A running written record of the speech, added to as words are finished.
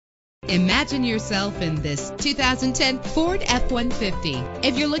Imagine yourself in this 2010 Ford F-150.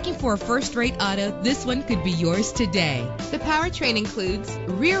 If you're looking for a first-rate auto, this one could be yours today. The powertrain includes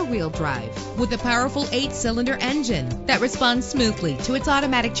rear-wheel drive with a powerful 8-cylinder engine that responds smoothly to its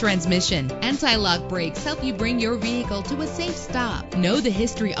automatic transmission. Anti-lock brakes help you bring your vehicle to a safe stop. Know the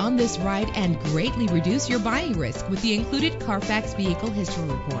history on this ride and greatly reduce your buying risk with the included Carfax Vehicle History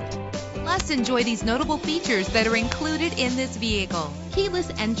Report. Plus, enjoy these notable features that are included in this vehicle: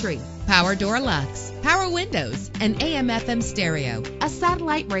 keyless entry, power door locks, power windows, an AM/FM stereo, a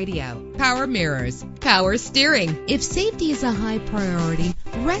satellite radio, power mirrors, power steering. If safety is a high priority,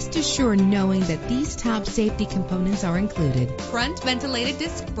 rest assured knowing that these top safety components are included: front ventilated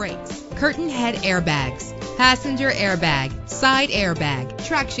disc brakes, curtain head airbags, passenger airbag, side airbag,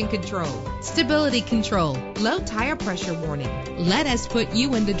 traction control, stability control, low tire pressure warning. Let us put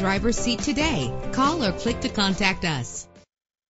you in the driver's seat today. Call or click to contact us.